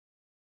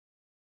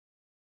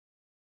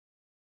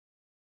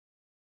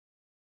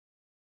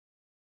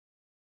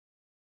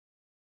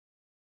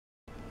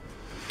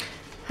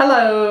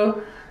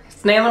Hello,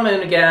 it's Nayla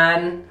Moon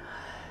again.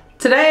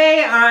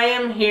 Today I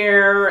am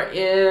here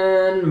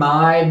in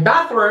my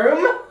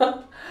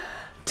bathroom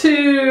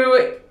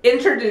to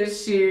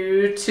introduce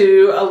you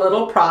to a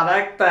little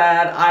product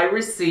that I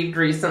received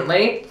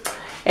recently,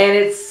 and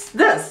it's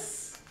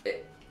this.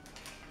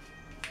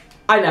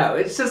 I know,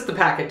 it's just the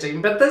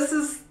packaging, but this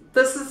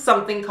is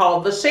something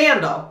called the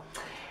Shandle,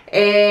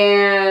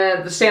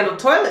 and the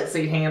Shandle-Toilet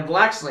seat handle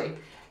actually,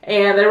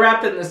 and they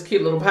wrapped it in this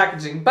cute little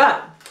packaging,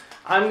 but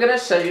I'm going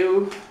to show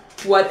you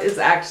what is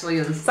actually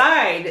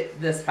inside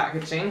this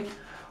packaging,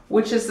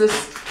 which is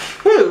this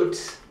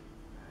cute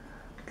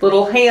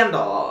little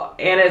handle,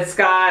 and it's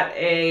got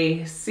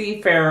a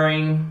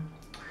seafaring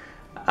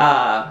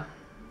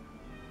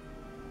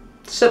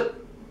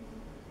ship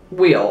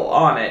wheel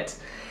on it.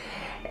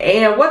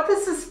 And what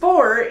this is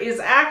for is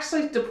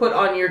actually to put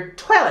on your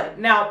toilet.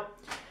 Now,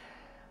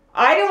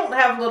 I don't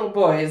have little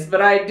boys,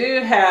 but I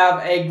do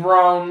have a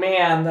grown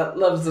man that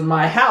lives in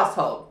my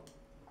household.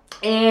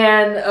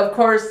 And of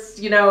course,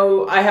 you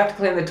know, I have to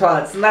clean the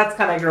toilets, and that's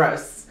kind of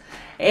gross.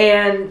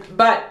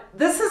 But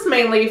this is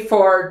mainly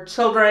for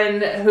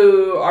children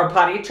who are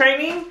potty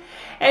training,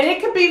 and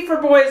it could be for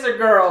boys or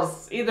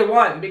girls, either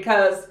one,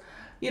 because,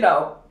 you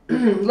know,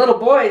 little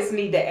boys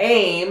need to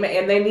aim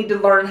and they need to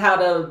learn how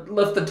to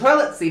lift the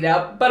toilet seat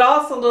up, but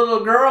also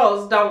little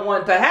girls don't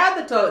want to have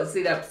the toilet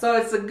seat up. So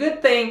it's a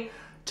good thing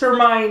to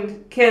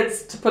remind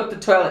kids to put the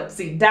toilet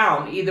seat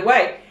down either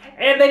way.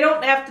 And they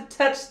don't have to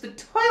touch the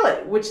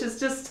toilet, which is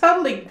just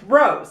totally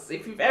gross.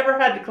 If you've ever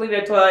had to clean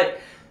a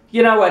toilet,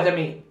 you know what I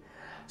mean.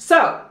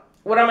 So,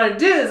 what I'm going to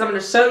do is I'm going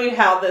to show you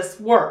how this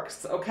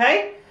works,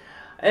 okay?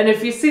 And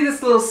if you see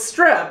this little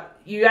strip,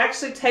 you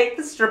actually take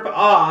the strip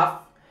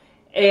off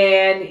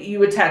and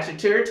you attach it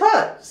to your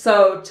toilet.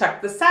 So,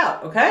 check this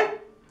out, okay?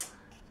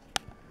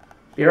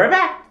 Be right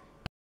back.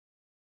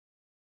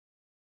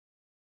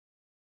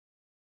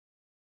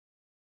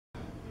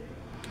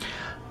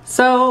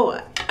 So,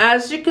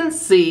 as you can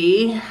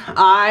see,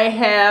 I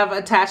have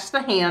attached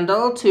the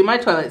handle to my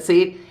toilet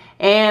seat,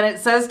 and it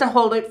says to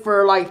hold it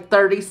for like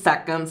 30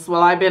 seconds.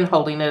 Well, I've been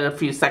holding it a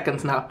few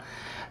seconds now.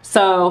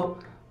 So,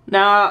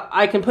 now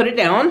I can put it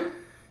down,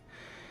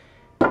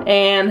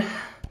 and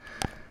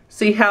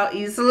see how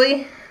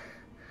easily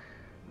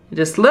you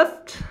just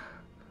lift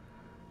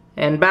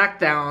and back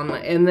down,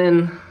 and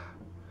then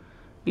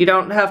you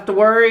don't have to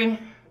worry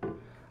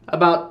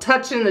about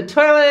touching the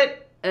toilet.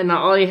 And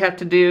all you have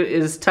to do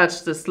is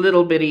touch this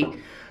little bitty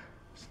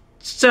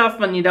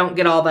stuff, and you don't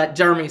get all that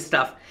germy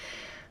stuff.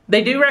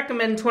 They do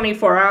recommend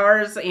 24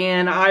 hours,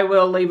 and I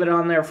will leave it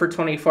on there for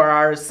 24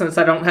 hours. Since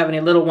I don't have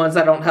any little ones,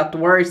 I don't have to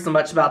worry so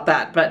much about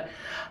that. But,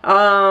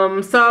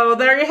 so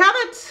there you have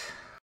it.